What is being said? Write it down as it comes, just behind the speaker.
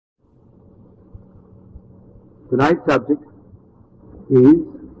Tonight's subject is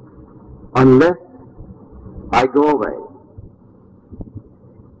Unless I Go Away.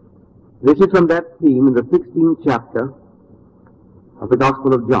 This is from that theme in the 16th chapter of the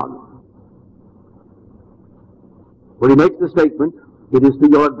Gospel of John, where he makes the statement, "It is to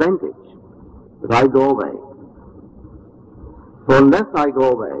your advantage that I go away. For unless I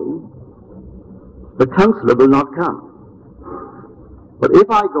go away, the Counselor will not come. But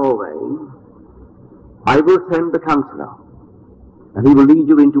if I go away, I will send the Counselor, and he will lead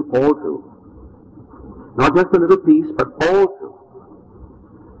you into all truth." Not just a little piece, but all truth.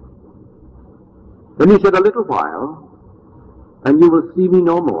 Then he said, "A little while, and you will see me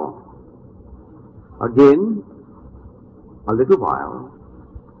no more." Again, a little while,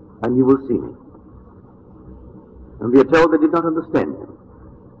 and you will see me. And we are told they did not understand him.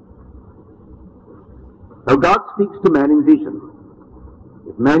 Now God speaks to man in vision.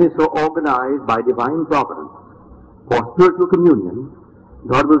 If man is so organized by divine providence for spiritual communion,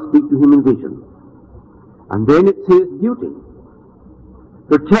 God will speak to him in vision. And then it's his duty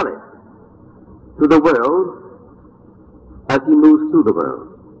to tell it to the world as he moves through the world.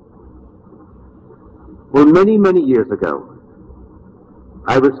 Well, many, many years ago,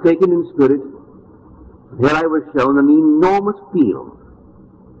 I was taken in spirit. Here I was shown an enormous field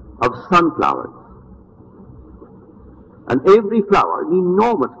of sunflowers. And every flower, an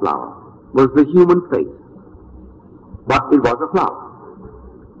enormous flower, was the human face. But it was a flower,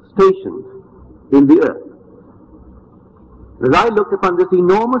 stationed in the earth. As I looked upon this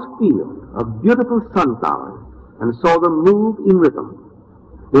enormous field of beautiful sunflowers and saw them move in rhythm,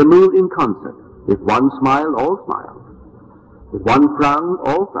 they moved in concert. If one smiled, all smiled. If one frowned,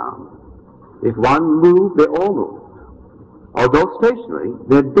 all frowned. If one moved, they all moved. Although stationary,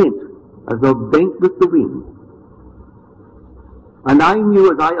 they bent as though bent with the wind. And I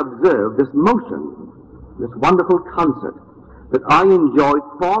knew as I observed this motion, this wonderful concert, that I enjoyed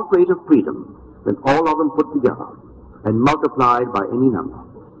far greater freedom than all of them put together and multiplied by any number.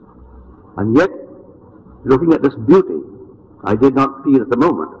 And yet, looking at this beauty, I did not feel at the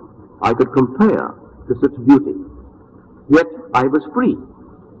moment I could compare to such beauty. Yet I was free,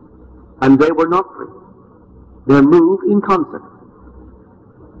 and they were not free. They moved in concert.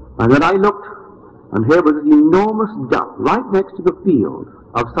 And then I looked, and here was an enormous dump right next to the field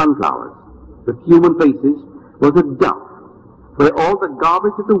of sunflowers. The human faces was a dump where all the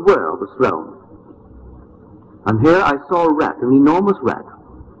garbage of the world was thrown. And here I saw a rat, an enormous rat.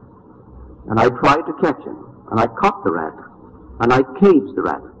 And I tried to catch him, and I caught the rat, and I caged the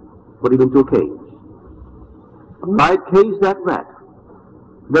rat, put him into a cage. When I had caged that rat,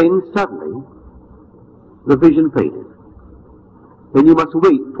 then suddenly the vision faded. Then you must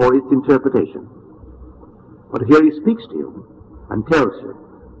wait for its interpretation. But here he speaks to you and tells you.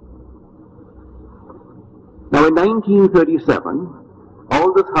 Now in 1937,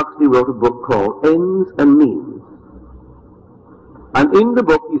 Aldous Huxley wrote a book called Ends and Means. And in the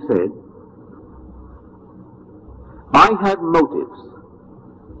book he said, "I had motives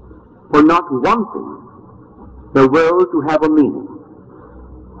for not wanting the world to have a meaning.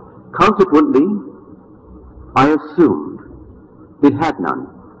 Consequently, I assumed it had none.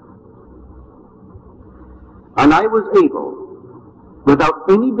 And I was able, without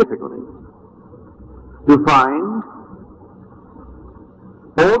any difficulty, to find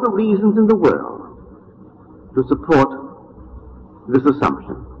all the reasons in the world to support this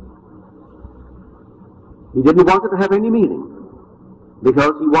assumption." He didn't want it to have any meaning,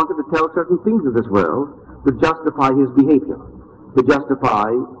 because he wanted to tell certain things of this world to justify his behavior, to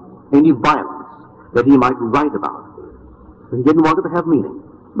justify any violence that he might write about. So he didn't want it to have meaning.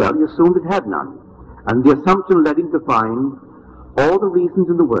 Well, he assumed it had none. And the assumption led him to find all the reasons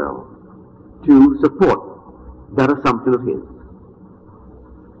in the world to support that assumption of his.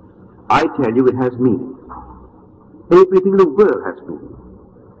 I tell you, it has meaning. Everything in the world has meaning.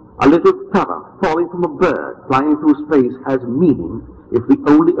 A little feather falling from a bird flying through space has meaning if we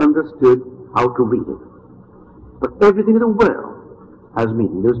only understood how to read it. But everything in the world has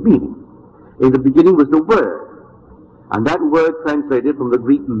meaning. There's meaning. In the beginning was the Word, and that word translated from the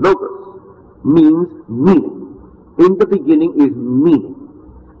Greek logos means meaning. In the beginning is meaning.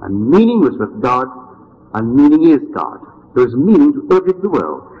 And meaning was with God, and meaning is God. There is meaning to everything in the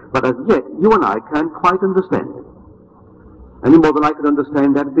world, but as yet you and I can't quite understand it, any more than I could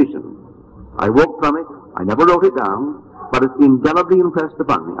understand that vision. I woke from it, I never wrote it down, but it's indelibly impressed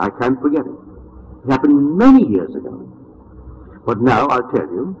upon me. I can't forget it. It happened many years ago. But now I'll tell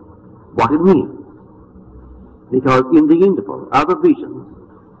you what it means, because in the interval, other visions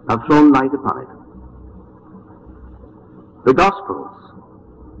have thrown light upon it. The Gospels,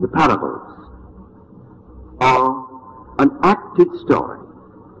 the parables, are an acted story.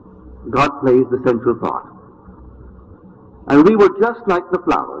 God plays the central part. And we were just like the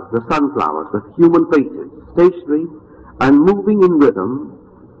flowers, the sunflowers, with human faces, stationary and moving in rhythm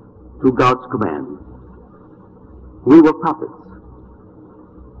to God's command. We were puppets.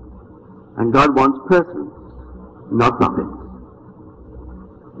 And God wants persons, not puppets.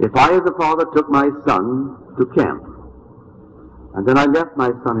 If I as a father took my son to camp, and then I left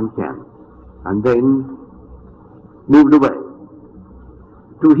my son in camp, and then moved away,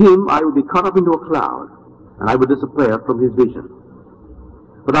 to him I would be caught up into a cloud, and I would disappear from his vision.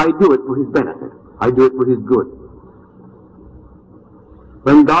 But I do it for his benefit. I do it for his good.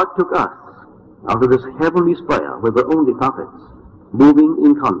 When God took us out of this heavenly sphere, we were only puppets, moving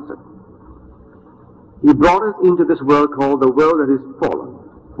in concert. He brought us into this world called the world that is fallen,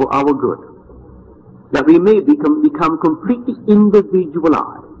 for our good, that we may become completely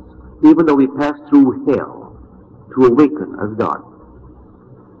individualized, even though we pass through hell to awaken as God.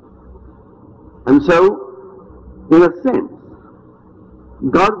 And so, in a sense,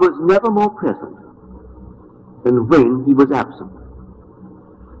 God was never more present than when he was absent.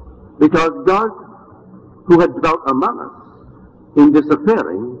 Because God, who had dwelt among us in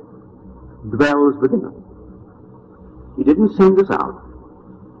disappearing, dwells within us. He didn't send us out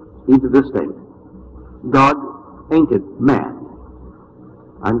into this state. God entered man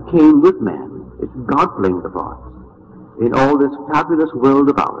and came with man. It's God playing the part in all this fabulous world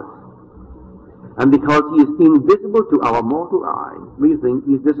about us. And because he is invisible to our mortal eye, we think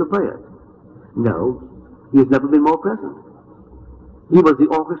he's disappeared. No, he has never been more present. He was the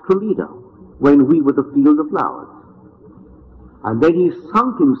orchestra leader when we were the field of flowers. And then he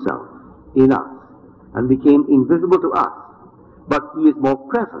sunk himself in us and became invisible to us. But he is more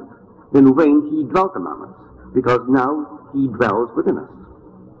present than when he dwelt among us, because now he dwells within us.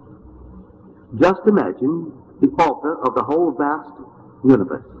 Just imagine the author of the whole vast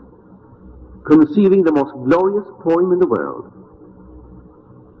universe conceiving the most glorious poem in the world.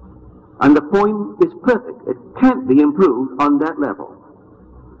 And the poem is perfect. It can't be improved on that level.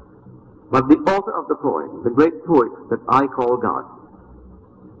 But the author of the poem, the great poet that I call God,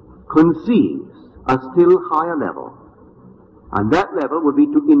 conceives a still higher level. And that level would be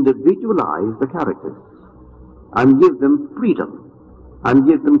to individualize the characters and give them freedom and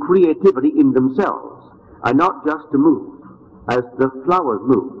give them creativity in themselves, and not just to move as the flowers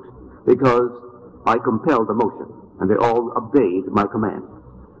moved, because I compelled the motion and they all obeyed my command.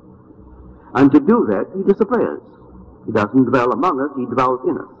 And to do that, he disappears. He doesn't dwell among us, he dwells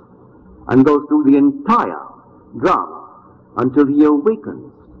in us, and goes through the entire drama until he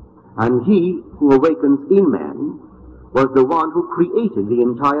awakens. And he who awakens in man was the one who created the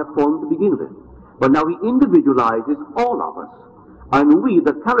entire poem to begin with. But now he individualizes all of us, and we,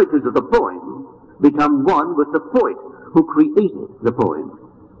 the characters of the poem, become one with the poet who created the poem.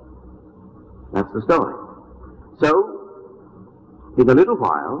 That's the story. So, in a little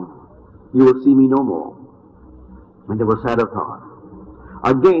while, you will see me no more. And they were sad of heart.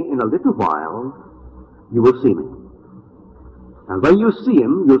 Again, in a little while, you will see me. And when you see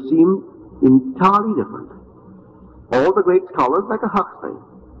him, you'll see him entirely different. All the great scholars like a Huxley,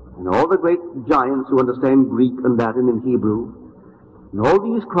 and all the great giants who understand Greek and Latin and Hebrew, and all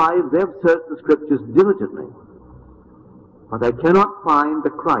these scribes, they have searched the scriptures diligently, but they cannot find the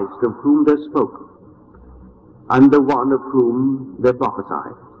Christ of whom they spoke, and the one of whom they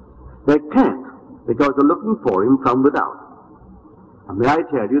prophesied. They can't, because they're looking for him from without. And may I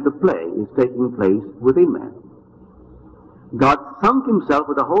tell you, the play is taking place within man. God sunk himself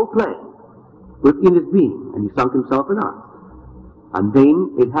with the whole play within his being, and he sunk himself in us. And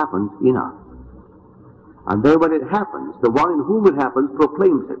then it happens in us. And then when it happens, the one in whom it happens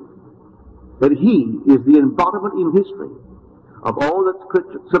proclaims it, that he is the embodiment in history of all that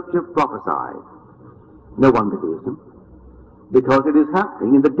Scripture prophesied. No one believes him, because it is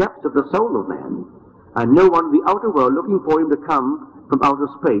happening in the depths of the soul of man, and no one in the outer world looking for him to come from outer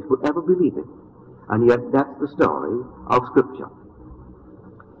space would ever believe it. And yet that's the story of Scripture.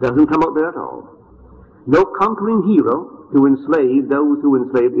 Doesn't come out there at all. No conquering hero to enslave those who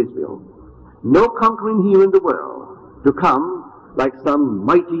enslaved Israel. No conquering hero in the world to come like some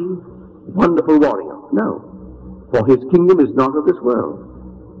mighty, wonderful warrior. No. For his kingdom is not of this world.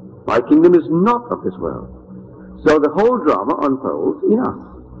 My kingdom is not of this world. So the whole drama unfolds in us.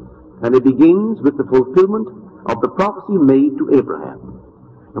 And it begins with the fulfillment of the prophecy made to Abraham.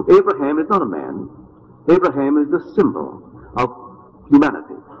 Now, Abraham is not a man. Abraham is the symbol of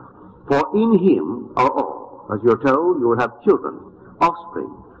humanity. For in him are all. As you're told, you will have children,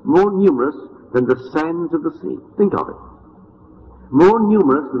 offspring, more numerous than the sands of the sea. Think of it. More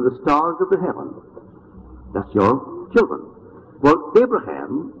numerous than the stars of the heaven. That's your children. Well,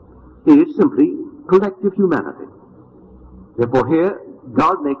 Abraham is simply collective humanity. Therefore here,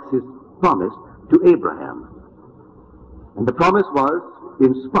 God makes his promise to Abraham. And the promise was,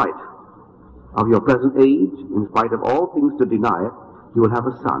 in spite of your present age, in spite of all things to deny it, you will have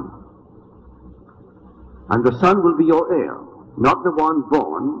a son. And the son will be your heir, not the one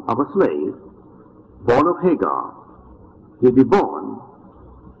born of a slave, born of Hagar. He'll be born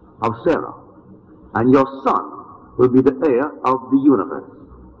of Sarah. And your son will be the heir of the universe.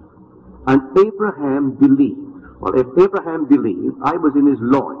 And Abraham believed. Well, if Abraham believed, I was in his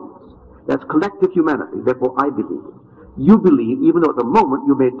loins. That's collective humanity. Therefore, I believe. You believe, even though at the moment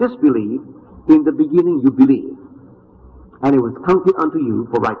you may disbelieve, in the beginning you believe. And it was counted unto you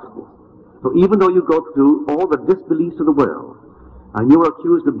for righteousness. So even though you go through all the disbeliefs of the world, and you are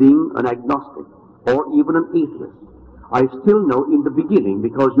accused of being an agnostic, or even an atheist, I still know in the beginning,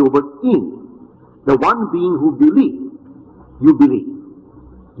 because you were in the one being who believed, you believe.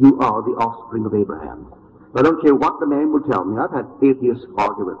 You are the offspring of Abraham. I don't care what the man will tell me. I've had atheists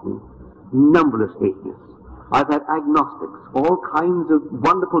argue with me, numberless atheists. I've had agnostics, all kinds of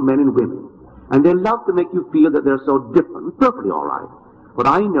wonderful men and women. And they love to make you feel that they're so different, perfectly all right. But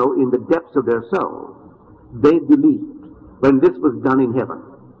I know in the depths of their souls, they believed when this was done in heaven.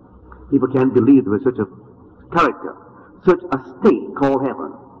 People can't believe there was such a character, such a state called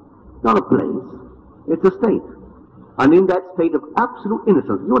heaven. Not a place, it's a state. And in that state of absolute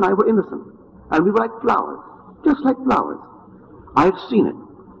innocence, you and I were innocent. And we were like flowers, just like flowers. I have seen it.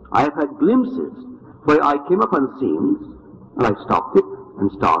 I have had glimpses where I came upon scenes, and I stopped it,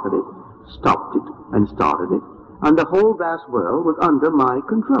 and started it, stopped it, and started it, and the whole vast world was under my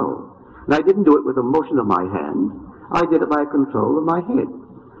control. And I didn't do it with a motion of my hand, I did it by control of my head.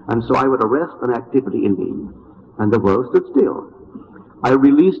 And so I would arrest an activity in me, and the world stood still. I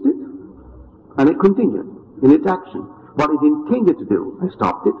released it, and it continued in its action. What it intended to do, I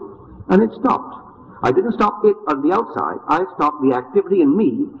stopped it, and it stopped. I didn't stop it on the outside, I stopped the activity in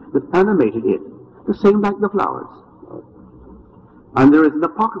me that animated it. The same like the flowers. And there is an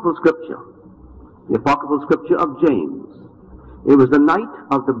apocryphal scripture, the apocryphal scripture of James. It was the night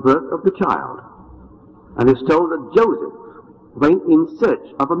of the birth of the child, and it's told that Joseph went in search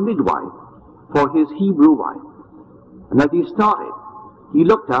of a midwife for his Hebrew wife. And as he started, he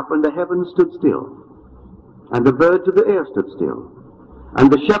looked up, and the heavens stood still, and the birds of the air stood still, and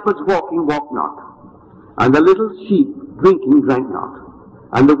the shepherds walking walked not, and the little sheep drinking drank not,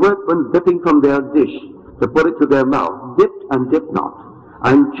 and the workmen dipping from their dish to put it to their mouth dipped and dipped not,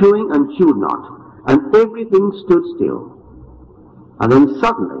 and chewing and chewed not, and everything stood still. And then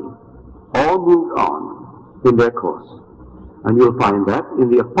suddenly all moved on in their course. And you'll find that in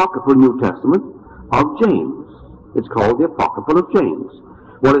the apocryphal New Testament of James. It's called the Apocryphal of James.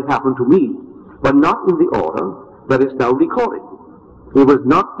 What had happened to me, but not in the order that is now recorded. It was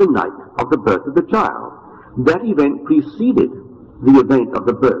not the night of the birth of the child. That event preceded the event of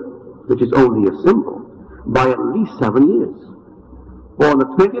the birth, which is only a symbol, by at least 7 years. Well, on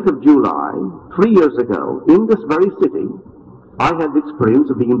the 20th of July, 3 years ago, in this very city, I had the experience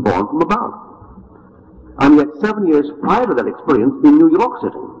of being born from above. And yet 7 years prior to that experience in New York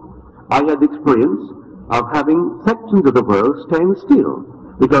City, I had the experience of having sections of the world stand still,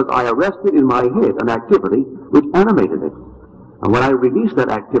 because I arrested in my head an activity which animated it. And when I released that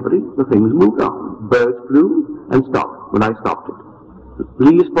activity, the things moved on. Birds flew and stopped when I stopped it.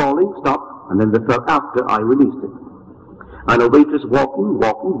 Leaves falling, stopped, and then they fell after I released it. And a waitress walking,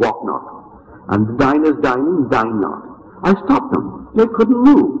 walked not. And the diners dining, dine not. I stopped them. They couldn't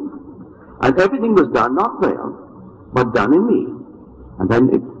move. And everything was done, not there, but done in me. And then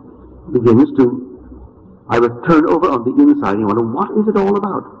it begins to, I was turned over on the inside, and you wonder, what is it all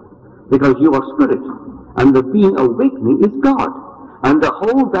about? Because you are spirit, and the being awakening is God. And the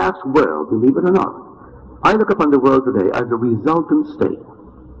whole vast world, believe it or not, I look upon the world today as a resultant state.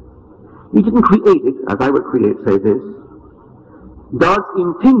 He didn't create it, as I would create, say this. God's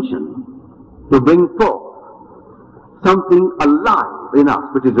intention to bring forth something alive in us,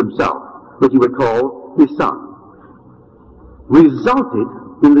 which is himself, which he would call his son, resulted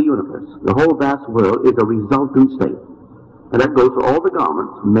in the universe. The whole vast world is a resultant state. And that goes for all the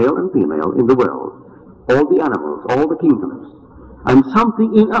garments, male and female, in the world, all the animals, all the kingdoms. And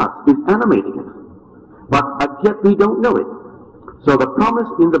something in us is animating it. But as yet we don't know it. So the promise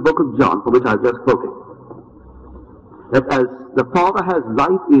in the book of John, for which I just quoted, that as the Father has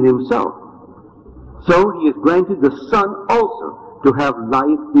life in himself, so he has granted the Son also to have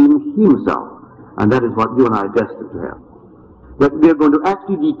life in himself. And that is what you and I are destined to have. That we are going to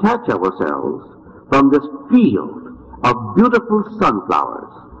actually detach ourselves from this field of beautiful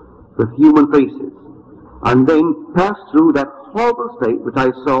sunflowers with human faces and then passed through that horrible state which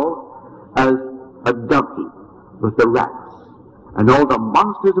I saw as a dung heap with the rats and all the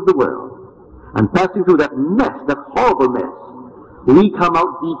monsters of the world. And passing through that mess, that horrible mess, we come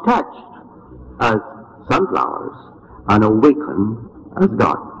out detached as sunflowers and awaken as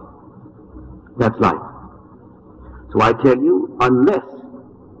God. That's life. So I tell you, unless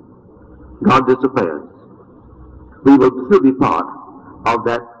God disappears, we will still be part of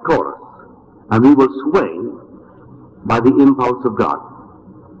that chorus, and we will sway by the impulse of God.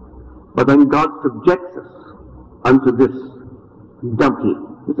 But then God subjects us unto this dump heap.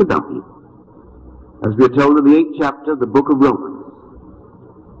 It's a dump heap. As we are told in the 8th chapter of the book of Romans,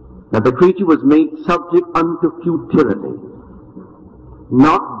 that the creature was made subject unto futility,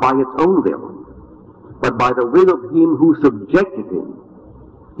 not by its own will, but by the will of him who subjected him,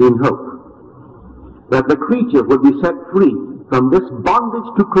 in hope that the creature would be set free from this bondage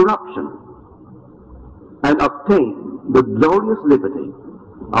to corruption and obtain the glorious liberty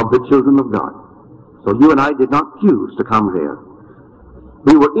of the children of God. So you and I did not choose to come here.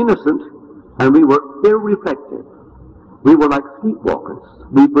 We were innocent and we were ill-reflective. We were like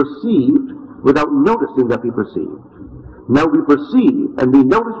sleepwalkers. We perceived without noticing that we perceived. Now we perceive and we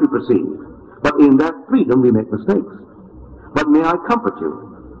notice we perceive, but in that freedom we make mistakes. But may I comfort you,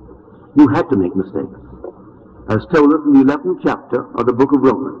 you had to make mistakes. As told us in the 11th chapter of the book of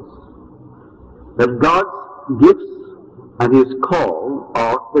Romans, that God's gifts and his call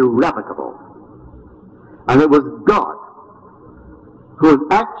are irrevocable. And it was God who has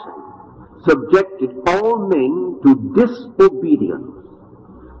actually subjected all men to disobedience,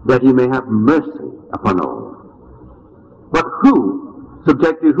 that he may have mercy upon all. But who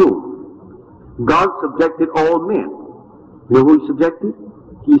subjected whom? God subjected all men. You know who he subjected?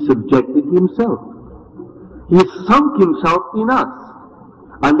 He subjected himself. He sunk himself in us,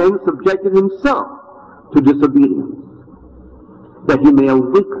 and then subjected himself to disobedience, that he may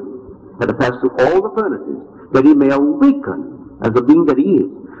awaken, that pass through all the furnaces, that he may awaken as the being that he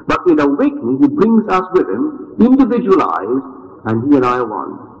is. But in awakening, he brings us with him, individualized, and he and I are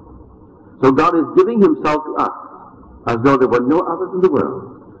one. So God is giving himself to us, as though there were no others in the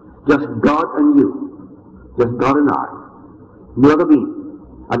world. Just God and you. Just God and I. No other being.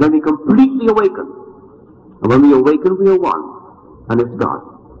 And then we completely awaken. And when we awaken, we are one. And it's God.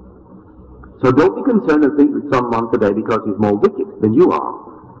 So don't be concerned and think with someone today because he's more wicked than you are,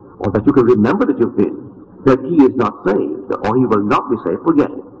 or that you can remember that you've been, that he is not saved, or he will not be saved. Forget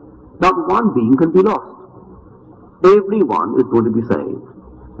it. Not one being can be lost. Everyone is going to be saved.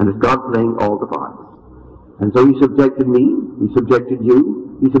 And it's God playing all the parts. And so he subjected me, he subjected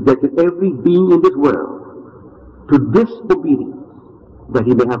you, he subjected every being in this world to disobedience, that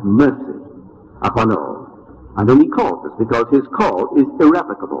he may have mercy upon all. And then he calls us, because his call is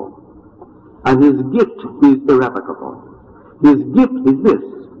irrevocable. And his gift is irrevocable. His gift is this: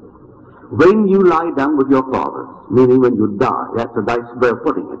 when you lie down with your fathers, meaning when you die, that's a nice way of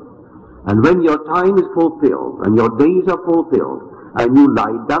putting it, and when your time is fulfilled, and your days are fulfilled, and you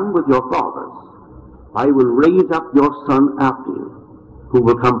lie down with your fathers, I will raise up your son after you, who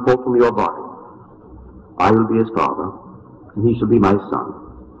will come forth from your body. I will be his father, and he shall be my son.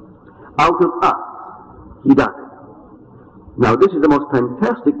 Out of us, he does it. Now this is the most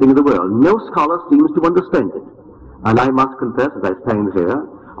fantastic thing in the world. No scholar seems to understand it. And I must confess, as I stand here,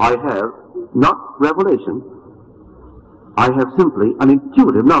 I have not revelation. I have simply an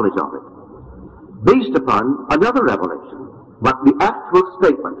intuitive knowledge of it, based upon another revelation. But the actual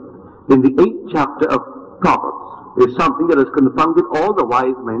statement in the 8th chapter of Proverbs is something that has confounded all the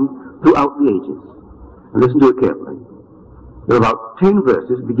wise men throughout the ages. And listen to it carefully. There are about 10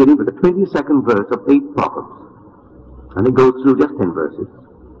 verses, beginning with the 22nd verse of 8 Proverbs. And it goes through just 10 verses.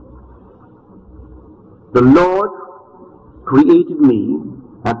 The Lord created me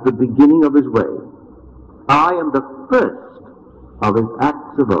at the beginning of his way. I am the first of his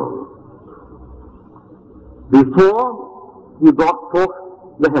acts of old. Before he brought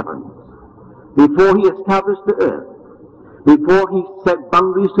forth the heavens, before he established the earth, before he set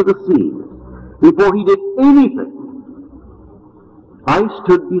boundaries to the seas, before he did anything, I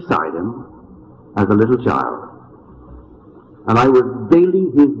stood beside him as a little child, and I was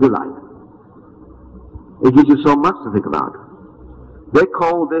daily his delight. It gives you so much to think about. They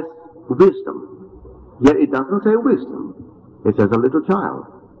call this wisdom, yet it doesn't say wisdom. It says a little child.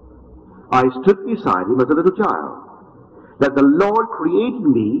 I stood beside him as a little child, that the Lord created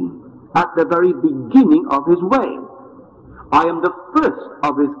me at the very beginning of his way. I am the first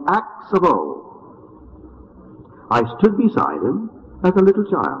of his acts of old. I stood beside him as a little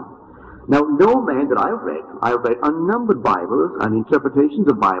child. Now, no man that I've read unnumbered Bibles and interpretations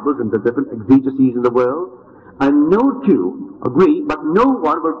of Bibles in the different exegeses in the world, and no two agree, but no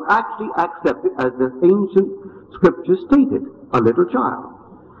one will actually accept it as the ancient scripture stated, a little child.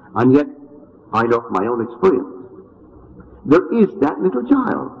 And yet, I know from my own experience, there is that little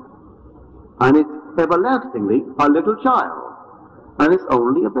child. And it's everlastingly a little child. And it's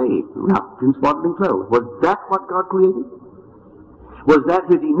only a babe, wrapped in swaddling clothes. Was that what God created? Was that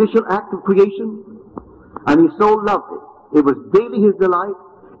his initial act of creation? And he so loved it. It was daily his delight.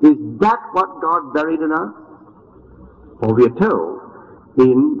 Is that what God buried in us? For we are told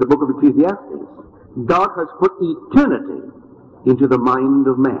in the book of Ecclesiastes, God has put eternity into the mind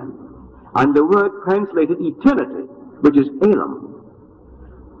of man. And the word translated eternity, which is elam,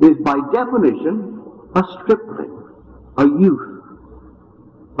 is by definition a stripling, a youth,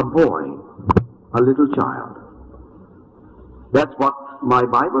 a boy, a little child. That's what my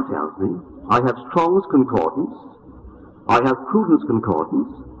Bible tells me. I have Strong's Concordance. I have Cruden's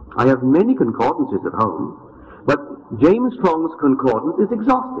Concordance. I have many concordances at home. But James Strong's Concordance is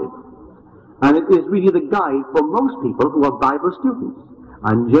exhaustive. And it is really the guide for most people who are Bible students.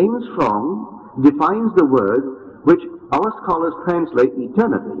 And James Strong defines the word which our scholars translate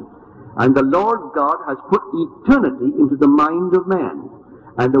eternity. And the Lord God has put eternity into the mind of man.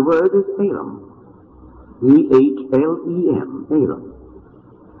 And the word is elam. E-H-L-E-M, elam.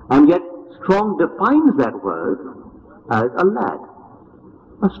 And yet Strong defines that word as a lad,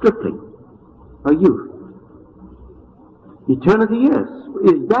 a stripling, a youth. Eternity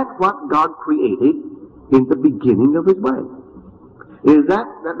is that what God created in the beginning of his way? Is that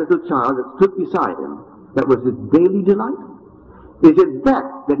little child that stood beside him that was his daily delight? Is it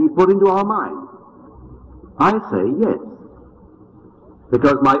that he put into our mind? I say yes.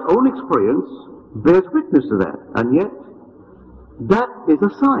 Because my own experience bears witness to that. And yet, that is a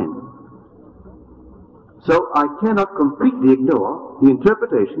sign. So I cannot completely ignore the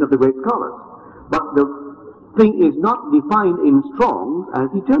interpretation of the great scholars. But the thing is not defined in Strong's as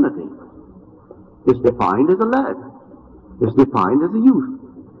eternity. It's defined as a lad. It's defined as a youth.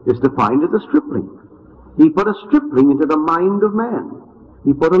 It's defined as a stripling. He put a stripling into the mind of man.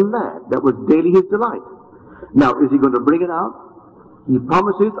 He put a lad that was daily his delight. Now, is he going to bring it out? He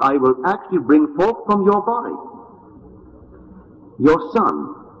promises, I will actually bring forth from your body your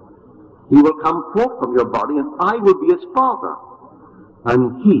son. He will come forth from your body, and I will be his father,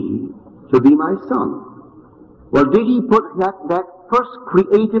 and he shall be my son. Well, did he put that first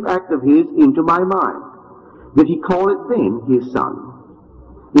creative act of his into my mind? Did he call it then his son?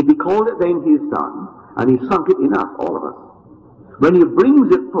 If he called it then his son, and he sunk it in us, all of us, when he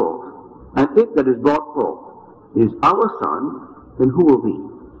brings it forth, and it that is brought forth is our son, then who will be?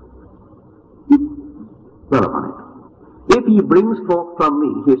 Well upon it. If he brings forth from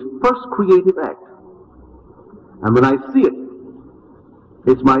me his first creative act, and when I see it,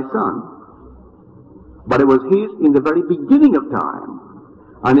 it's my son, but it was his in the very beginning of time,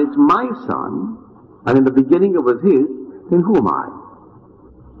 and it's my son, and in the beginning it was his, then who am I?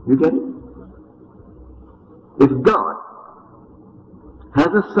 You get it? If God has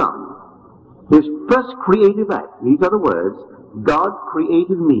a son, his first creative act, these are the words, God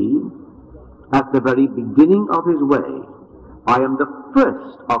created me at the very beginning of his way. I am the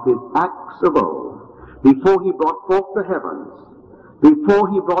first of his acts of old. Before he brought forth the heavens, before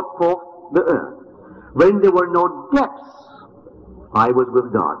he brought forth the earth, when there were no depths, I was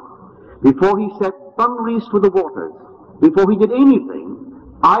with God. Before he set boundaries to the waters, before he did anything,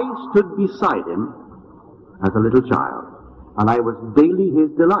 I stood beside him as a little child, and I was daily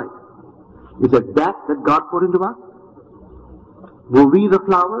his delight. Is it that God put into us? Were we the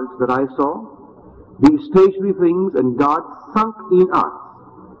flowers that I saw? These stationary things, and God sunk in us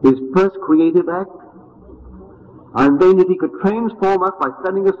his first creative act, and then if he could transform us by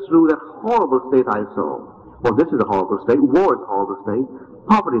sending us through that horrible state I saw. Well, this is a horrible state, war is a horrible state,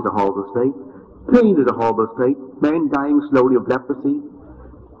 poverty is a horrible state, pain is a horrible state, man dying slowly of leprosy,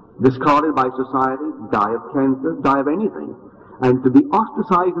 discarded by society, die of cancer, die of anything, and to be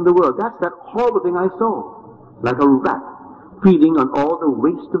ostracized in the world. That's that horrible thing I saw, like a rat feeding on all the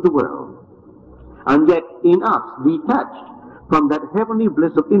waste of the world. And yet in us, detached from that heavenly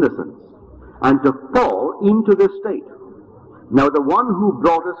bliss of innocence, and to fall into this state. Now the one who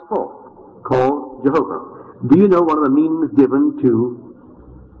brought us forth, called Jehovah, do you know one of the meanings given to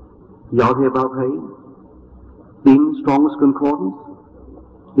Yahweh in Strong's Concordance?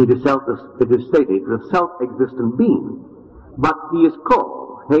 It is stated, the self-existent being. But he is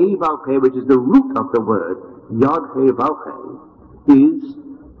called He Valhe, which is the root of the word, Yod-He Valhe, is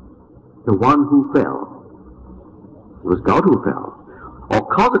the one who fell. It was God who fell. or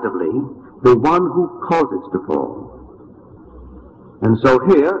causatively, the one who causes to fall. And so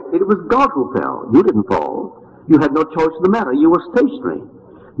here, it was God who fell. You didn't fall. You had no choice in the matter. You were stationary.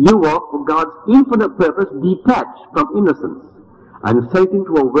 You were, for God's infinite purpose, detached from innocence and sent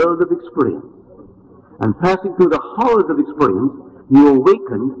into a world of experience. And passing through the horrors of experience, you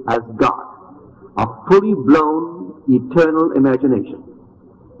awakened as God, a fully blown, eternal imagination.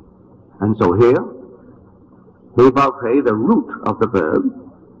 And so here, the root of the verb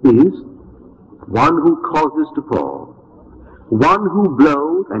is one who causes to fall, one who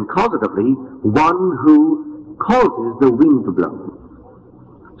blows, and causatively, one who causes the wind to blow.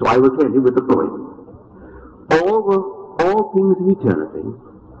 So I will tell you with the following. All things in eternity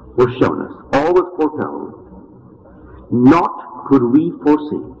were shown us, all was foretold. Not could we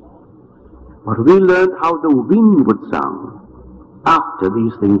foresee, but we learned how the wind would sound after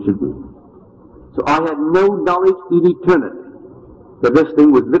these things should be. So I had no knowledge in eternity that this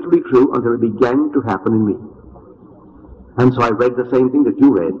thing was literally true until it began to happen in me. And so I read the same thing that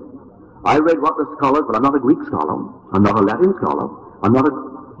you read. I read what the scholars, but I'm not a Greek scholar, I'm not a Latin scholar, I'm not a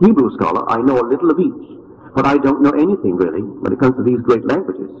Hebrew scholar. I know a little of each, but I don't know anything really when it comes to these great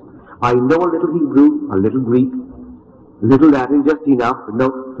languages. I know a little Hebrew, a little Greek, a little Latin, just enough to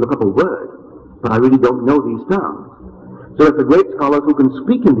look up a word, but I really don't know these tongues. So if the great scholars who can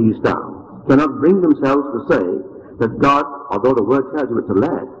speak in these tongues cannot bring themselves to say that God, although the word tells you it's a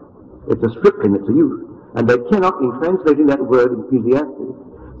lad, it's a stripling, it's a youth, and they cannot, in translating that word in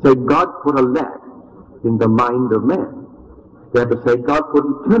Ecclesiastes, say God put a lad in the mind of man. They have to say God put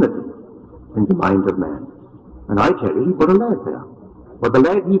eternity in the mind of man. And I tell you, he put a lad there. But the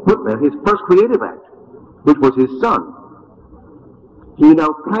lad he put there, his first creative act, which was his son, he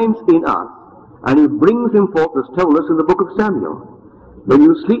now plants in us, and he brings him forth, as told us in the book of Samuel. When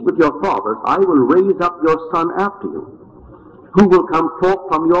you sleep with your fathers, I will raise up your son after you, who will come forth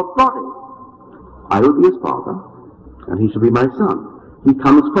from your body. I will be his father, and he shall be my son. He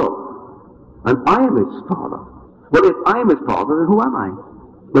comes forth, and I am his father. Well, if I am his father, then who am I?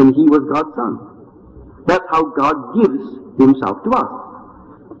 When he was God's son. That's how God gives himself to us.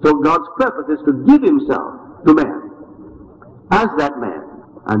 So God's purpose is to give himself to man, as that man,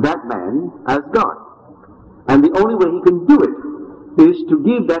 and that man as God. And the only way he can do it is to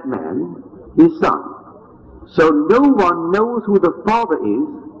give that man his son. So no one knows who the Father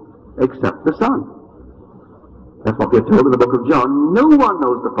is except the Son. That's what we're told in the book of John. No one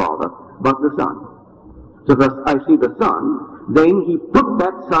knows the Father but the Son. So thus I see the Son, then he put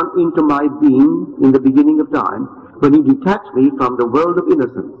that Son into my being in the beginning of time, when he detached me from the world of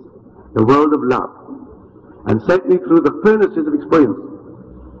innocence, the world of love, and sent me through the furnaces of experience.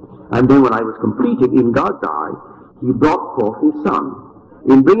 And then when I was completed in God's eye, he brought forth his Son.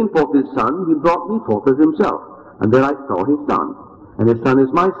 In bringing forth his Son, he brought me forth as himself. And there I saw his Son, and his Son is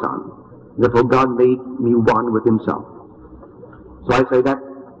my Son. Therefore God made me one with himself. So I say that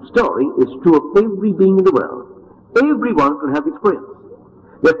story is true of every being in the world. Everyone can have experience.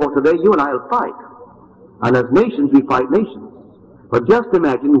 Therefore today you and I will fight. And as nations we fight nations. But just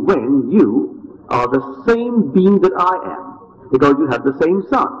imagine when you are the same being that I am, because you have the same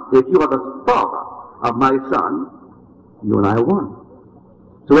Son. If you are the father of my Son, you and I are one.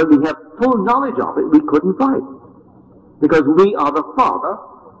 So when we have full knowledge of it, we couldn't fight, because we are the father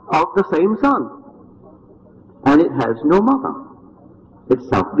of the same Son. And it has no mother. It's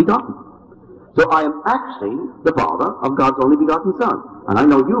self-begotten. So I am actually the father of God's only begotten Son. And I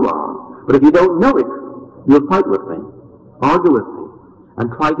know you are. But if you don't know it, you'll fight with me, argue with me,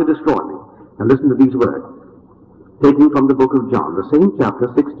 and try to destroy me. Now listen to these words, taken from the book of John, the same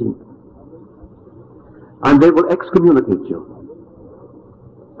chapter 16. And they will excommunicate you,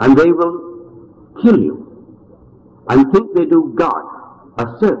 and they will kill you, and think they do God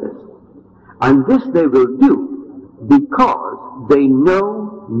a service. And this they will do because they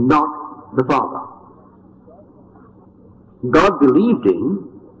know not the Father. God believed in,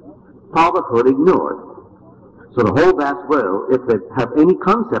 fatherhood ignored. So the whole vast world, if they have any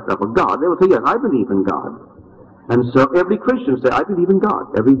concept of a God, they will say, yes, I believe in God. And so every Christian say, I believe in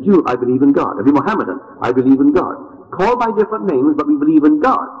God. Every Jew, I believe in God. Every Mohammedan, I believe in God. Called by different names, but we believe in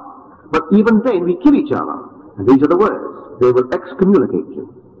God. But even then, we kill each other. And these are the words. They will excommunicate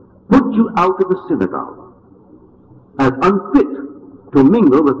you, put you out of the synagogue, as unfit to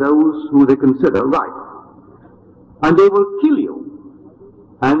mingle with those who they consider right. And they will kill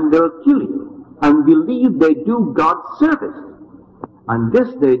you, and they'll kill you, and believe they do God's service. And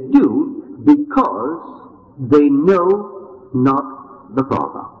this they do because they know not the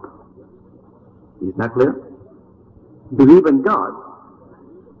Father. Is that clear? Believe in God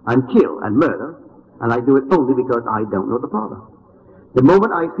and kill and murder, and I do it only because I don't know the Father. The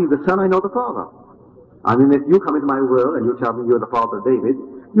moment I see the Son, I know the Father. I mean, if you come into my world and you tell me you're the father of David,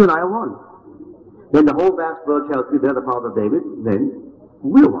 you and I are one. Then the whole vast world tells me they're the father of David, then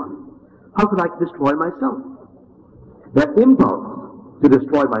we're one. How could I destroy myself? That impulse to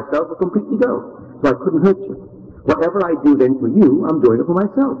destroy myself will completely go, so I couldn't hurt you. Whatever I do then for you, I'm doing it for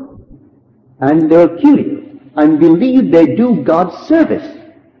myself. And they'll kill you and believe they do God's service.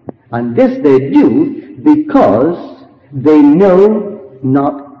 And this they do because they know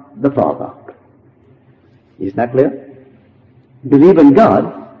not the Father. Is that clear? Believe in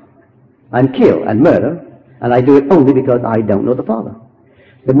God and kill and murder, and I do it only because I don't know the Father.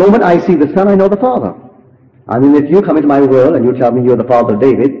 The moment I see the Son, I know the Father. I mean, if you come into my world and you tell me you're the father of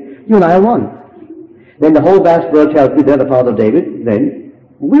David, you and I are one. Then the whole vast world tells me they're the father of David, then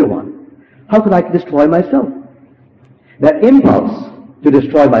we're one. How could I destroy myself? That impulse to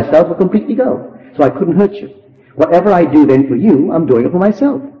destroy myself will completely go, so I couldn't hurt you. Whatever I do then for you, I'm doing it for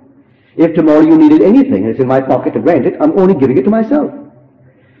myself. If tomorrow you needed anything and it's in my pocket to grant it, I'm only giving it to myself.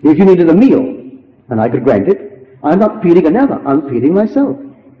 If you needed a meal and I could grant it, I'm not feeding another, I'm feeding myself.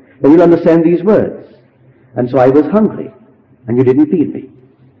 Then you'll understand these words. And so I was hungry, and you didn't feed me.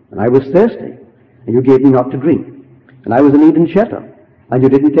 And I was thirsty, and you gave me not to drink. And I was in need of shelter, and you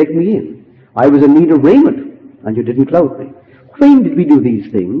didn't take me in. I was in need of raiment, and you didn't clothe me. When did we do these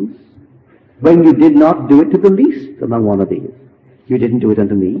things? When you did not do it to the least among one of these. You didn't do it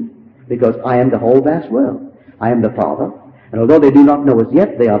unto me, because I am the whole vast world. I am the Father, and although they do not know us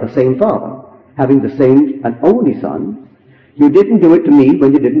yet, they are the same Father, having the same and only Son. You didn't do it to me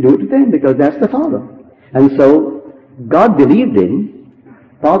when you didn't do it to them, because that's the Father. And so, God believed in,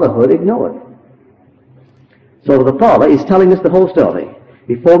 fatherhood ignored. So the Father is telling us the whole story.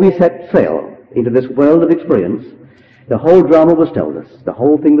 Before we set sail into this world of experience, the whole drama was told us. The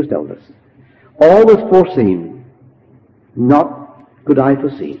whole thing was told us. All was foreseen, not could I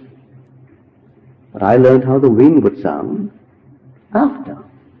foresee. But I learned how the wind would sound after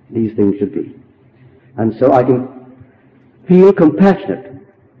these things should be. And so I can feel compassionate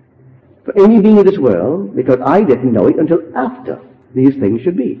for any being in this world, because I didn't know it until after these things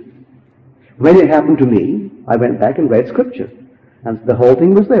should be. When it happened to me, I went back and read Scripture, and the whole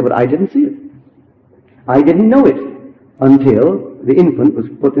thing was there, but I didn't see it. I didn't know it until the infant was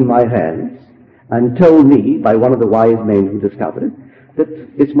put in my hands and told me by one of the wise men who discovered it that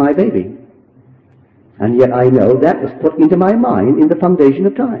it's my baby. And yet I know that was put into my mind in the foundation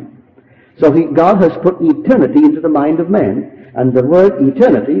of time. So God has put eternity into the mind of man. And the word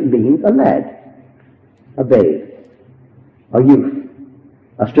eternity means a lad, a babe, a youth,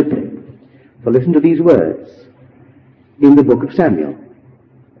 a stripling. So listen to these words in the book of Samuel.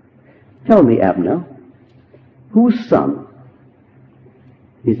 Tell me, Abner, whose son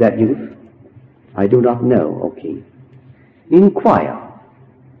is that youth? I do not know, O king. Inquire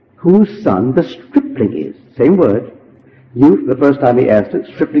whose son the stripling is. Same word. Youth the first time he asked it,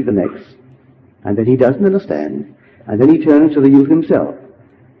 stripling the next. And then he doesn't understand. And then he turns to the youth himself.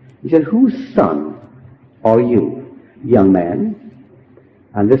 He says, whose son are you, young man?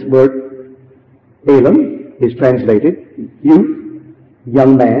 And this word, Elam, is translated youth,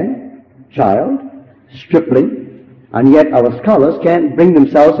 young man, child, stripling. And yet our scholars can't bring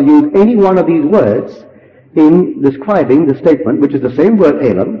themselves to use any one of these words in describing the statement, which is the same word,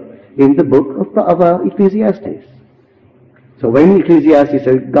 Elam, in the book of Ecclesiastes. So when Ecclesiastes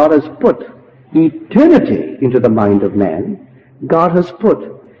says God has put eternity into the mind of man, God has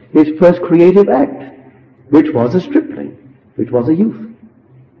put his first creative act, which was a stripling, which was a youth,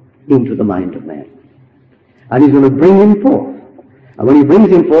 into the mind of man. And he's going to bring him forth. And when he brings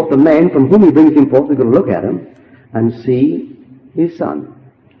him forth, the man from whom he brings him forth is going to look at him and see his son.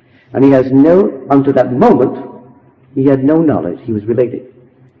 And he has unto that moment, he had no knowledge. He was related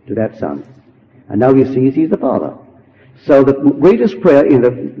to that son. And now he sees he's the father. So the greatest prayer in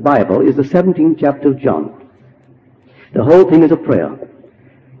the Bible is the 17th chapter of John. The whole thing is a prayer.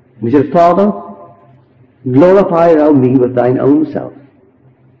 He says, Father, glorify thou me with thine own self,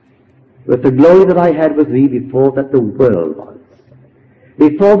 with the glory that I had with thee before that the world was.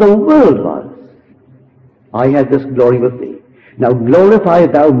 Before the world was, I had this glory with thee. Now glorify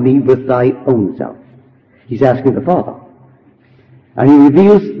thou me with thy own self. He's asking the Father. And he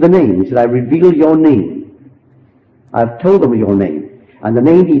reveals the name. He said, I reveal your name. I've told them your name. And the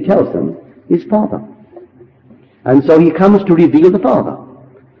name he tells them is Father. And so he comes to reveal the Father.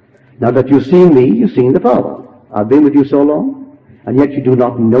 Now that you've seen me, you've seen the Father. I've been with you so long, and yet you do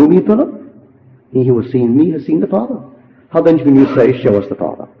not know me, Philip. He who has seen me has seen the Father. How then can you say, show us the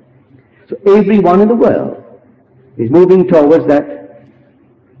Father? So everyone in the world is moving towards that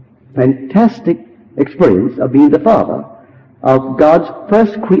fantastic experience of being the Father of God's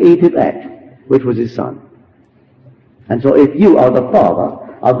first creative act, which was his Son. And so if you are the father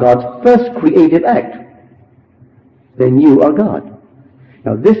of God's first creative act, then you are God.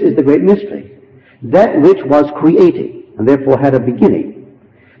 Now this is the great mystery. That which was created, and therefore had a beginning,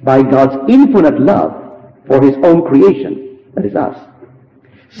 by God's infinite love for his own creation, that is us,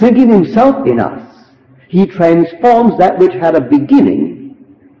 sinking himself in us, he transforms that which had a beginning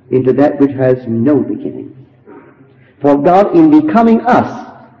into that which has no beginning. For God, in becoming us,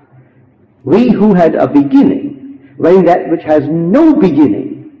 we who had a beginning, when that which has no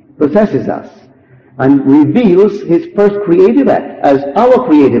beginning possesses us and reveals his first creative act as our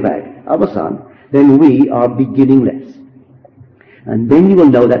creative act, our Son, then we are beginningless. And then you will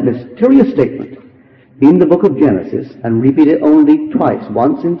know that mysterious statement in the book of Genesis, and repeated only twice,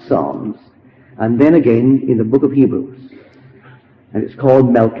 once in Psalms, and then again in the book of Hebrews. And it's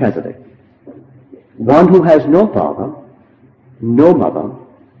called Melchizedek. One who has no father, no mother,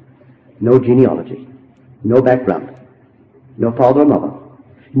 no genealogy, no background, no father or mother,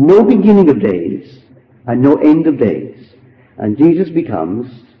 no beginning of days, and no end of days. And Jesus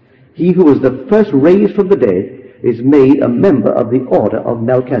becomes, he who was the first raised from the dead, is made a member of the order of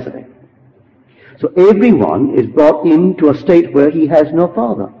Melchizedek. So everyone is brought into a state where he has no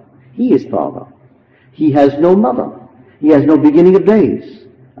father. He is father. He has no mother. He has no beginning of days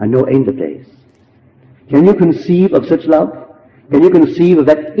and no end of days. Can you conceive of such love? Can you conceive of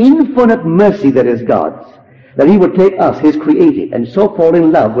that infinite mercy that is God's? That he would take us, his created, and so fall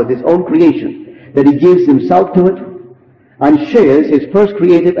in love with his own creation, that he gives himself to it, and shares his first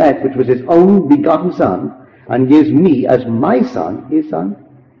creative act, which was his own begotten Son, and gives me as my Son, his Son,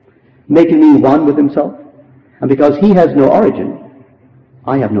 making me one with himself. And because he has no origin,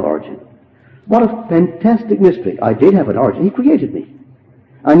 I have no origin. What a fantastic mystery. I did have an origin. He created me.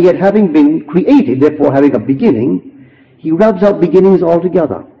 And yet, having been created, therefore having a beginning, he rubs out beginnings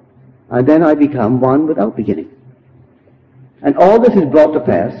altogether. And then I become one without beginning. And all this is brought to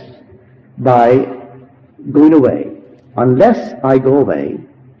pass by going away. Unless I go away,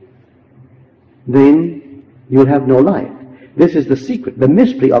 then you'll have no life. This is the secret, the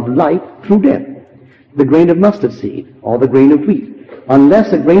mystery of life through death. The grain of mustard seed, or the grain of wheat.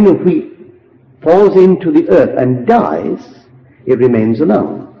 Unless a grain of wheat falls into the earth and dies, it remains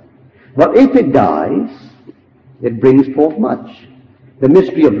alone. But if it dies, it brings forth much. The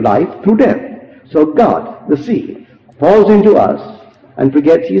mystery of life through death. So God, the seed, falls into us and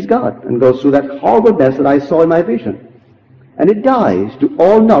forgets he is God, and goes through that horrible mess that I saw in my vision. And it dies to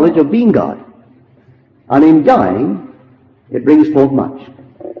all knowledge of being God. And in dying, it brings forth much.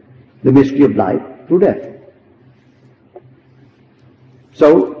 The mystery of life through death.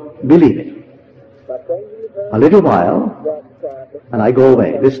 So, believe it. A little while, and I go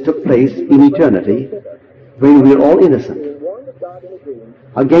away. This took place in eternity, when we were all innocent.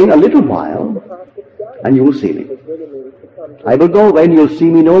 Again, a little while, and you will see me. I will go away, and you'll see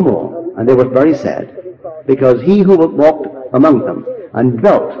me no more. And they were very sad, because he who walked among them and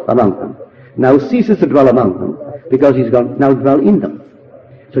dwelt among them now ceases to dwell among them, because he's gone now dwell in them.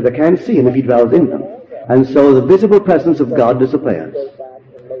 So they can't see him if he dwells in them. And so the visible presence of God disappears.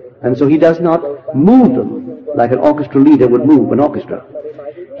 And so he does not move them like an orchestra leader would move an orchestra.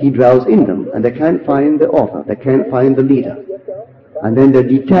 He dwells in them, and they can't find the author, they can't find the leader. And then they're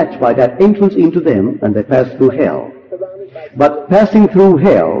detached by that entrance into them, and they pass through hell. But passing through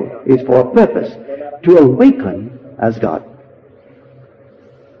hell is for a purpose, to awaken as God.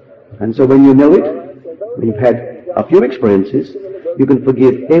 And so when you know it, when you've had a few experiences, you can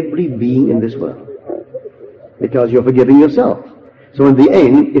forgive every being in this world, because you're forgiving yourself. So in the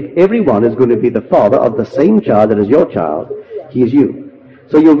end, if everyone is going to be the father of the same child that is your child, he is you.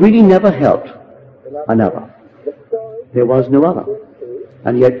 So you really never helped another. There was no other.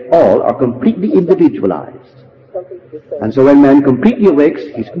 And yet all are completely individualized. And so when man completely awakes,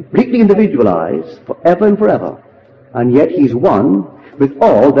 he's completely individualized forever and forever. And yet he's one with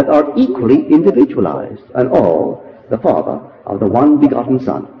all that are equally individualized, and all the father of the one begotten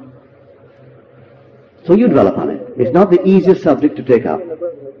Son. So you dwell upon it. It's not the easiest subject to take up.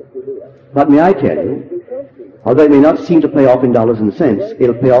 But may I tell you, although it may not seem to pay off in dollars and cents,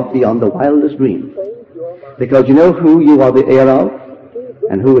 it'll pay off beyond the wildest dream. Because you know who you are the heir of,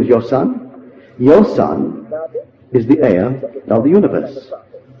 and who is your son? Your son is the heir of the universe.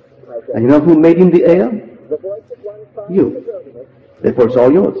 And you know who made him the heir? You. Therefore it's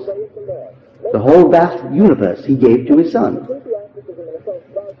all yours. The whole vast universe he gave to his son.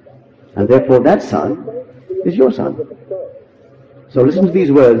 And therefore that son is your son. So listen to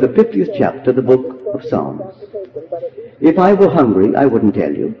these words, the 50th chapter, the book of Psalms. If I were hungry, I wouldn't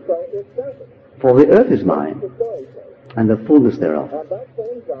tell you, for the earth is mine, and the fullness thereof.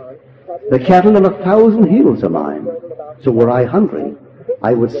 The cattle on 1,000 hills are mine, so were I hungry,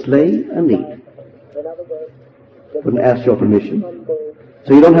 I would slay and eat. Wouldn't ask your permission.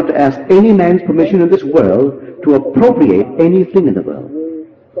 So you don't have to ask any man's permission in this world to appropriate anything in the world.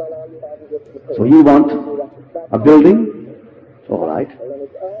 So you want a building? All right.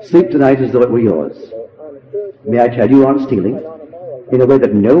 Sleep tonight as though it were yours. May I tell you, on stealing, in a way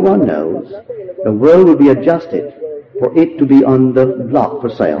that no one knows, the world will be adjusted for it to be on the block for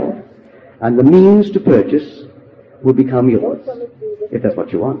sale, and the means to purchase will become yours, if that's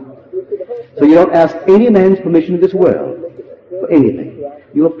what you want. So you don't ask any man's permission in this world for anything.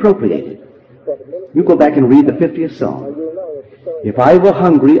 You appropriate it. You go back and read the 50th Psalm. If I were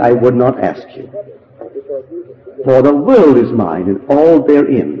hungry, I would not ask you. For the world is mine and all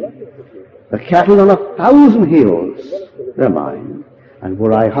therein. The cattle on 1,000 hills, they're mine. And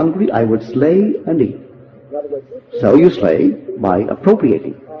were I hungry, I would slay and eat. So you slay by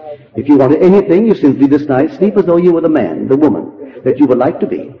appropriating. If you wanted anything, you simply this night sleep as though you were the man, the woman that you would like to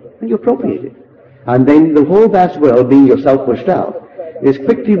be, and you appropriate it. And then the whole vast world, being yourself pushed out, is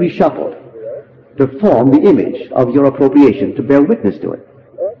quickly reshuffled to form the image of your appropriation, to bear witness to it.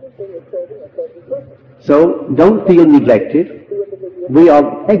 So don't feel neglected. We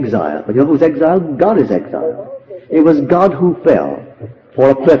are exiled. But you know who's exiled? God is exiled. It was God who fell for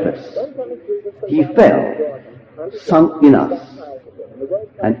a purpose. He fell, sunk in us.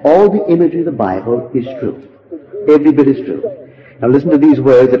 And all the imagery of the Bible is true. Every bit is true. Now listen to these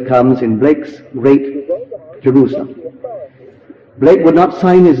words that comes in Blake's great Jerusalem. Blake would not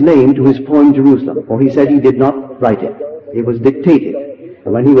sign his name to his poem Jerusalem, for he said he did not write it. It was dictated.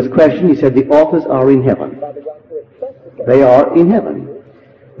 And when he was questioned, he said the authors are in heaven. They are in heaven.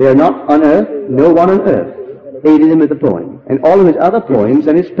 They are not on earth. No one on earth aided him with the poem. And all of his other poems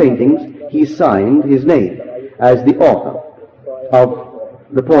and his paintings, he signed his name as the author of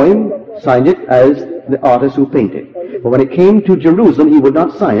the poem, signed it as the artist who painted. But when it came to Jerusalem, he would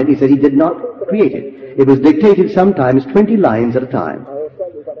not sign it. He said he did not create it. It was dictated sometimes 20 lines at a time.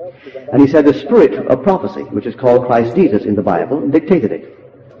 And he said the spirit of prophecy, which is called Christ Jesus in the Bible, dictated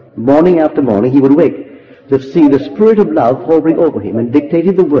it. Morning after morning, he would wake to see the spirit of love hovering over him and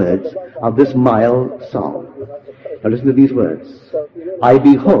dictated the words of this mild song. Now listen to these words. I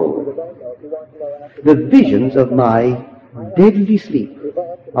behold the visions of my deadly sleep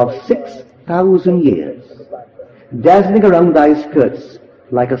of 6,000 years, dazzling around thy skirts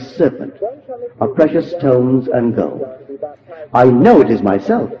like a serpent of precious stones and gold. I know it is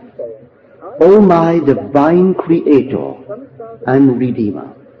myself, O my divine Creator and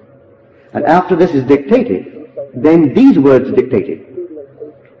Redeemer. And after this is dictated, then these words dictated.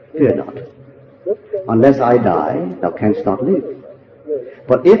 Fear not. Unless I die, thou canst not live.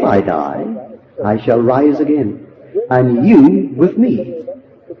 But if I die, I shall rise again, and you with me.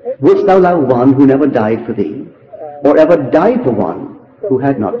 Wouldst thou love one who never died for thee, or ever died for one who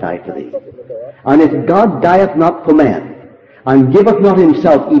had not died for thee? And if God dieth not for man, and giveth not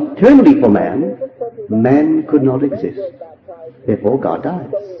himself eternally for man, man could not exist. Therefore God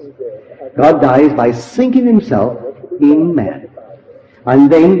dies. God dies by sinking himself in man.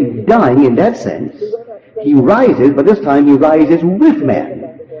 And then dying in that sense, he rises, but this time he rises with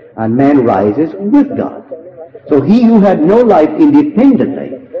man. And man rises with God. So he who had no life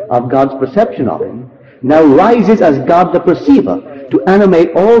independently of God's perception of him, now rises as God the perceiver to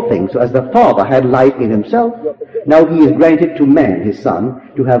animate all things. So as the Father had life in himself, now he is granted to man, his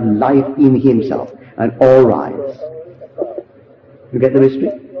Son, to have life in himself. And all rise. You get the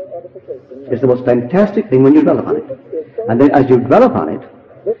mystery? It's the most fantastic thing when you dwell upon it. And then as you dwell upon it,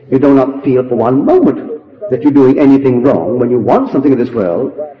 you do not feel for one moment that you're doing anything wrong when you want something in this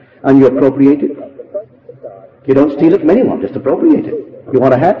world and you appropriate it. You don't steal it from anyone, just appropriate it. You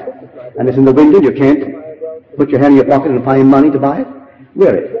want a hat and it's in the window, you can't put your hand in your pocket and find money to buy it?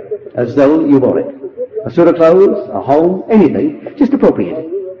 Wear it as though you wore it. A suit of clothes, a home, anything, just appropriate it.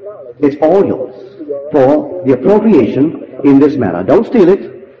 It's all yours for the appropriation in this manner. Don't steal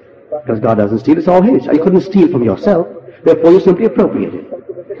it, because God doesn't steal, it's all his. You couldn't steal from yourself, therefore you simply appropriate it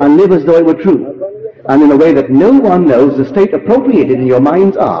and live as though it were true. And in a way that no one knows, the state appropriated in your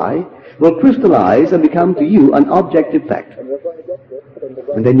mind's eye will crystallize and become to you an objective fact.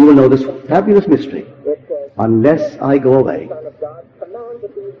 And then you will know this fabulous mystery, unless I go away.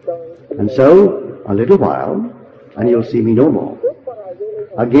 And so, a little while, and you'll see me no more.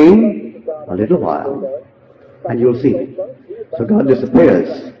 Again, a little while, and you'll see me. So God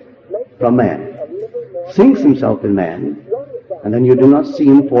disappears from man, sinks himself in man, and then you do not see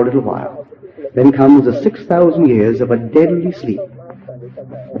him for a little while. Then comes the 6,000 years of a deadly sleep.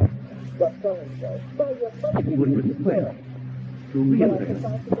 If you would with prayer to realize,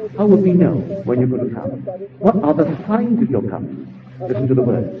 how would we know when you're going to come? What are the signs of your coming? Listen to the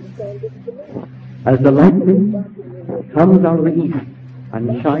words. As the lightning comes out of the east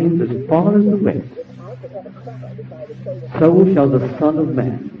and shines as far as the west, so shall the Son of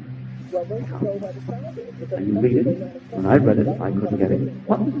Man come. And you read it. When I read it, I couldn't get it.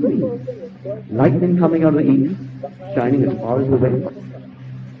 What does it mean? Lightning coming out of the east, shining as far as the west.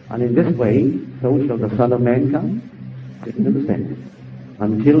 And in this way, so shall the Son of Man come, sitting in the center,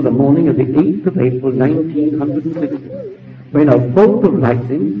 until the morning of the 8th of April, 1960, when a bolt of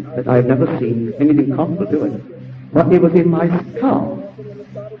lightning that I have never seen anything comparable to it, but it was in my skull.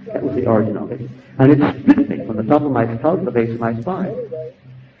 That was the origin of it. And it split me from the top of my skull to the base of my spine.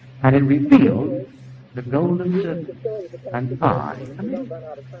 And it revealed the golden serpent, and I,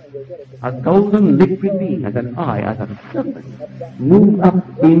 a golden liquid being, and an I, as a serpent, moved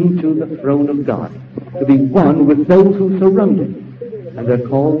up into the throne of God, to be one with those who surround him. And they're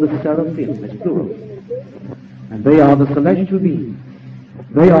called the seraphim, it's plural. And they are the celestial beings.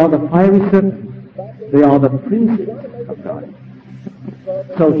 They are the fiery serpents. They are the princes of God.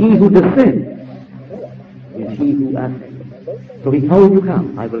 So he who descends is he who ascends. So he told you,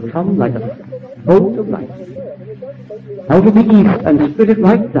 come, I will come like a bolt of light out of the east and split it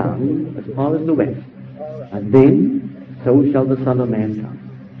right down as far as the west. And then so shall the Son of Man come.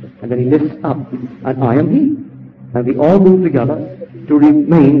 And then he lifts up, and I am he. And we all move together to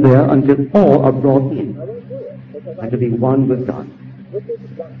remain there until all are brought in and to be one with God.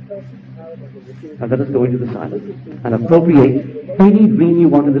 And let us go into the silence and appropriate any dream you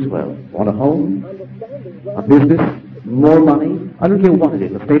want in this world. Want a home, a business, more money, I don't care what it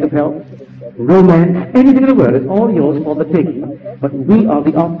is, a state of health, romance, anything in the world is all yours for the taking. But we are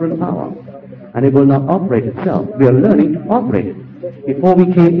the operant power, and it will not operate itself. We are learning to operate it. Before we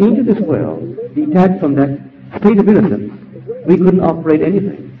came into this world, detached from that state of innocence, we couldn't operate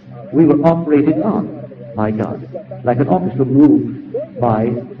anything. We were operated on by God, like an orchestra moved by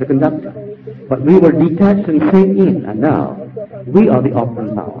the conductor. But we were detached and sent in, and now we are the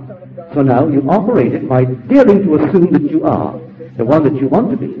operant power. So now you operate it by daring to assume that you are the one that you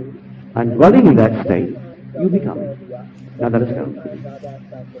want to be, and dwelling in that state, you become it. Now let us go.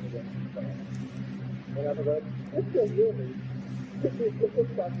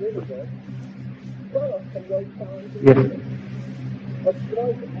 Yes.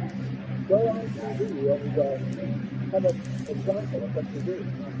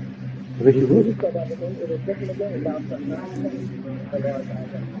 I wish you would.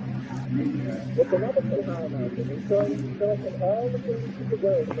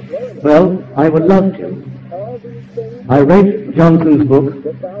 Well, I would love to. I read Johnson's book.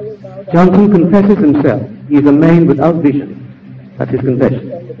 Johnson confesses himself. He is a man without vision. That's his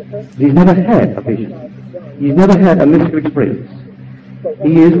confession. He's never had a vision. He's never had a mystical experience.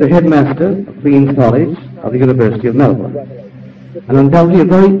 He is the headmaster of Queen's College of the University of Melbourne, and undoubtedly a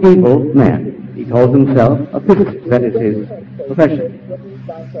very able man. He calls himself a physicist. That is his profession.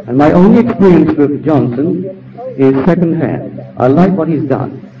 And my only experience with Johnson is second-hand. I like what he's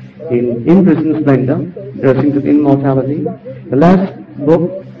done in Prison Splendor, Nursing to Immortality. The last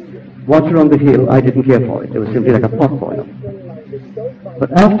book, Watcher on the Hill, I didn't care for it. It was simply like a potboiler.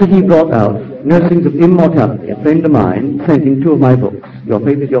 But after he brought out Nursings of Immortality, a friend of mine sent him two of my books, Your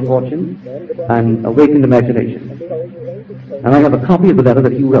Faith is Your Fortune and Awakened Imagination. And I have a copy of the letter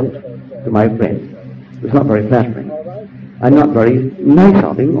that he wrote to my friend. It was not very flattering and not very nice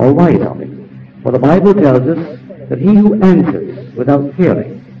of him or wise of him. For the Bible tells us that he who answers without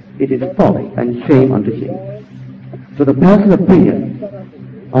hearing, it is folly and shame unto him. So to pass an opinion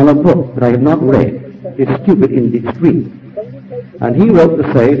on a book that I have not read is stupid in the extreme. And he wrote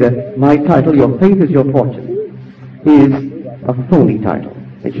to say that my title, Your Faith is Your Fortune, is a phony title.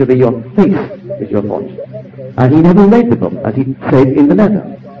 It should be Your Faith is Your Fortune. And he never read the book, as he said in the letter.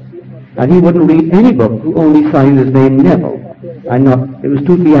 And he wouldn't read any book who only signed his name Neville, and not, it was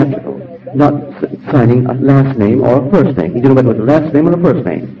too theatrical, not signing a last name or a first name. He didn't know whether it was a last name or a first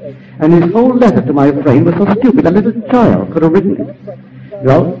name. And his whole letter to my friend was so stupid, a little child could have written it.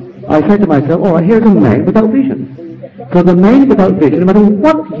 Well, I said to myself, oh, here's a man without vision. So the man without vision, no matter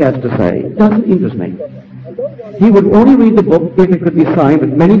what he has to say, doesn't interest me. He would only read the book if it could be signed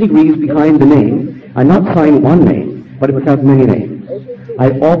with many degrees behind the name, and not sign one name, but it would have many names.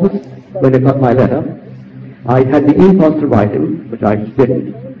 I always, when I got my letter, I had the impulse to write him, which I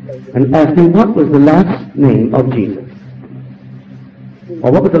didn't, and asked him what was the last name of Jesus,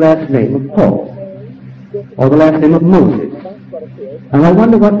 or what was the last name of Paul, or the last name of Moses. And I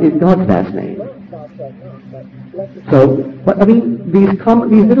wonder what is God's last name. So, but I mean, these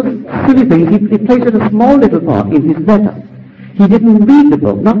little silly things, he placed a small little part in his letter. He didn't read the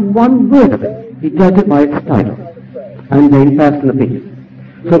book, not one word of it. He judged it by its title, and then passed an opinion.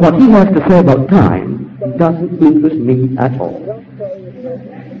 So what he has to say about time doesn't interest me at all.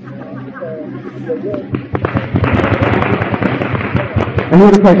 Any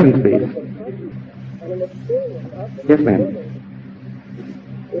other questions, please? Yes, ma'am.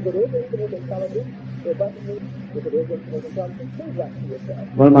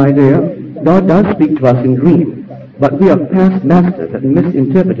 Well, my dear, God does speak to us in dreams, but we are past masters at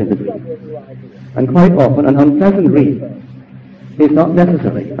misinterpreting the dream. And quite often an unpleasant dream is not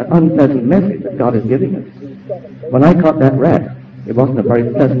necessarily an unpleasant message that God is giving us. When I caught that rat, it wasn't a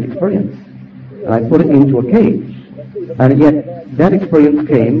very pleasant experience. And I put it into a cage. And yet that experience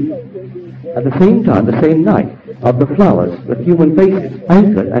came at the same time, the same night, of the flowers with human faces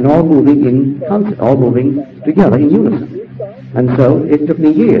anchored and all moving in concert, all moving together in unison. And so it took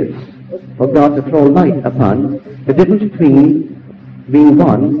me years for God to throw light upon the difference between being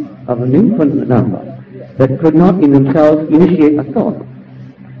one of an infinite number that could not in themselves initiate a thought,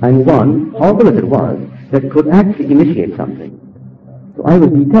 and one, horrible as it was, that could actually initiate something. So I was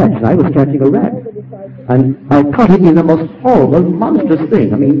detached, and I was catching a rat, and I caught it in the most horrible, monstrous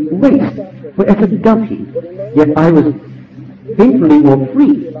thing. I mean, waste, for it's a dung heap. Yet I was infinitely more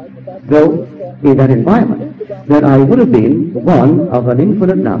free, though in that environment, that I would have been one of an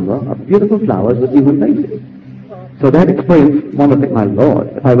infinite number of beautiful flowers with human faces. So that experience, one would think, my Lord,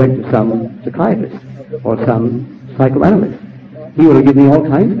 if I went to some psychiatrist or some psychoanalyst, he would have given me all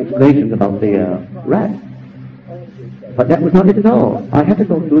kinds of explanations about the rat. But that was not it at all. I had to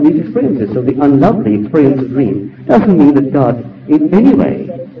go through these experiences. So the unlovely experience of dream doesn't mean that God in any way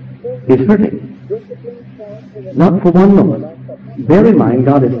is hurting. Not for one moment. Bear in mind,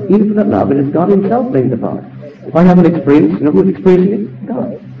 God is infinite love, and it's God himself playing the part. If I have an experience, you know who's experiencing it?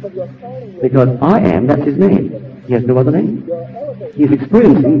 God. Because I am, that's his name. He has no other name. He's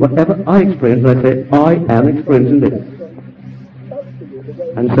experiencing whatever I experience when I say, I am experiencing this.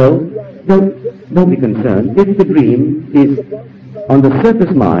 And so, don't be concerned if the dream is, on the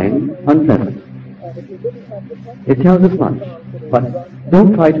surface mind, unpleasant. It tells us much, but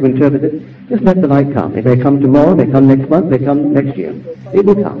don't try to interpret it. Just let the light come. It may come tomorrow, it may come next month, it may come next year. It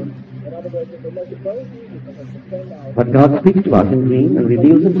will come. But God speaks to us in dreams and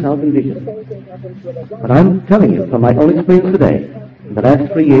reveals himself in vision. But I'm telling you, from my own experience today, in the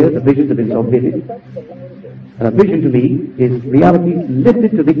last 3 years, the visions have been so vivid. And a vision to me is reality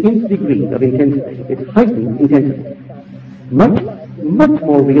lifted to the nth degree of intensity. It's heightened intensity. Much, much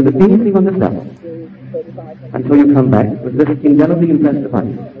more real than anything on this level. Until you come back with this indelibly impressed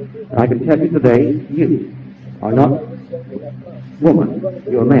upon you. And I can tell you today, you are not woman,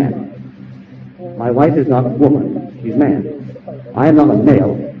 you're man. My wife is not woman, she's man. I am not a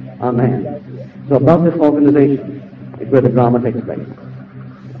male, I'm a man. So above this organization is where the drama takes place.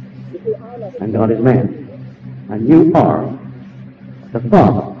 And God is man. And you are the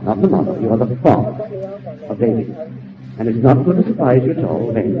father, not the mother, you are the father of babies. And it's not going to surprise you at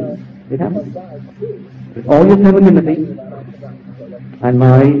all when it happens. With all your femininity and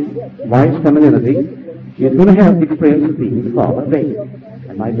my wife's femininity, she is going to have the experience of being the father of babies.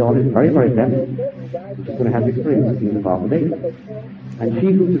 And my daughter is very, very feminine. She's going to have the experience of being the father of babies. And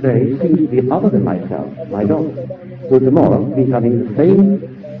she who today seems to be other than myself, my daughter, will tomorrow be becoming the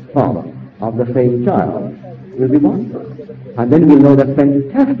same father of the same child, will be one. And then we'll know that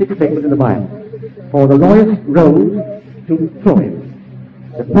fantastic statement in the Bible. For the lawyers rose to throw him.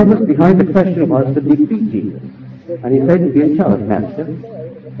 The purpose behind the question was to defeat Jesus. And he said to be a child, Master,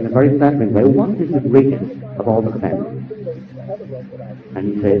 in a very flattering way, what is the greatest of all the commandments?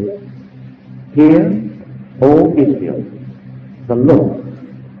 And he said, Hear, O Israel, the Lord,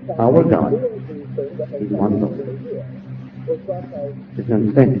 our God, is one Lord. There's an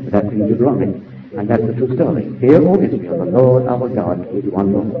understanding for that in Deuteronomy. And that's the true story. Hear, O Israel, the Lord our God is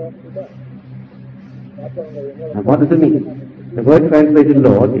one Lord. And what does it mean? The word translated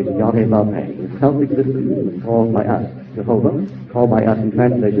Lord is Yahweh, it's self-existent, called by us, Jehovah, called by us in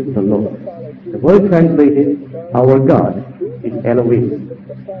translation, the Lord. The word translated our God is Elohim.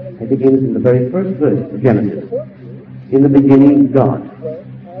 It begins in the very first verse of Genesis. In the beginning, God.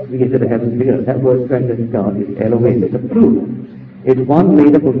 We get to the heavens and the earth. That word translated God is Elohim. It's a plural. It's one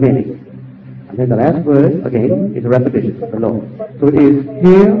made up of many. And then the last word, again, is a repetition, the Lord. So it is,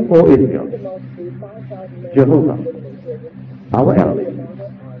 Hear, O Israel, Jehovah, our Elohim,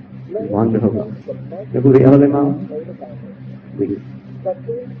 is one Jehovah. You know who the Elohim are? We.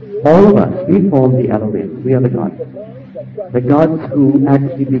 All of us, we form the Elohim. We are the gods. The gods who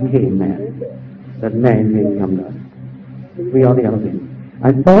actually became man. that man may become God. We are the element.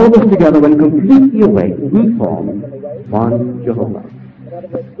 And all of us together, when completely awake, we form one Jehovah.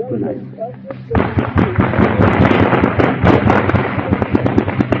 Good night.